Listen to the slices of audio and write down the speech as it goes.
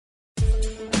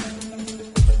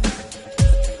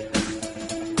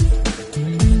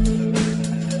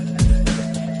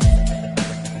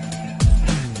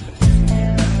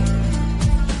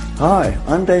Hi,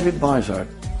 I'm David Vizard,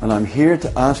 and I'm here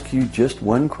to ask you just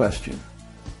one question.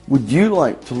 Would you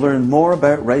like to learn more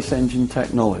about race engine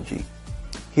technology?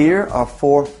 Here are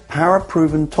 4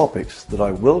 power-proven topics that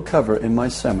I will cover in my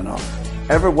seminar.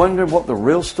 Ever wondered what the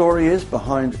real story is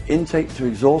behind intake to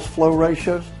exhaust flow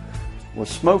ratios? Well,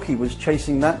 Smokey was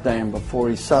chasing that down before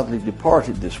he sadly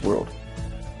departed this world.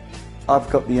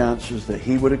 I've got the answers that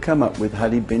he would have come up with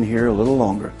had he been here a little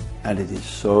longer, and it is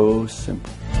so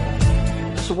simple.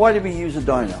 So why do we use a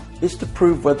dyno? It's to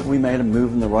prove whether we made a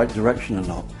move in the right direction or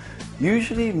not.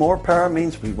 Usually more power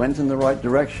means we went in the right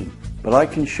direction, but I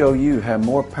can show you how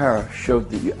more power showed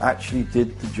that you actually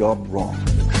did the job wrong.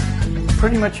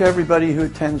 Pretty much everybody who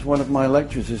attends one of my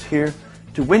lectures is here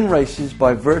to win races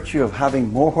by virtue of having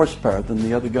more horsepower than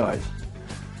the other guys.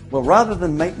 Well, rather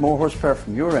than make more horsepower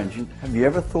from your engine, have you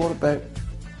ever thought about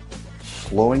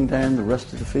slowing down the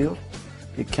rest of the field?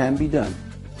 It can be done.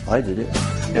 I did it.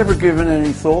 Ever given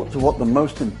any thought to what the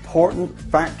most important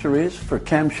factor is for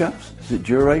camshafts? Is it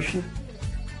duration?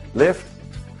 Lift?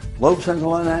 Load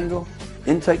centerline angle?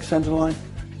 Intake centerline?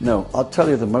 No, I'll tell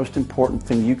you the most important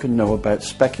thing you can know about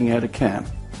speccing out a cam.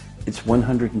 It's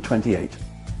 128.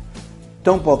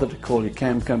 Don't bother to call your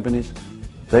cam companies.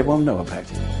 They won't know about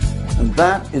it. And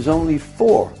that is only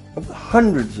 4 of the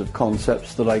hundreds of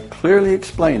concepts that I clearly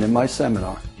explain in my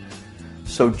seminar.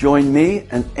 So join me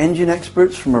and engine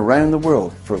experts from around the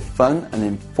world for a fun and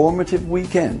informative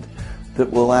weekend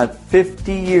that will add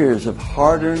 50 years of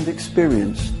hard-earned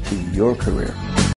experience to your career.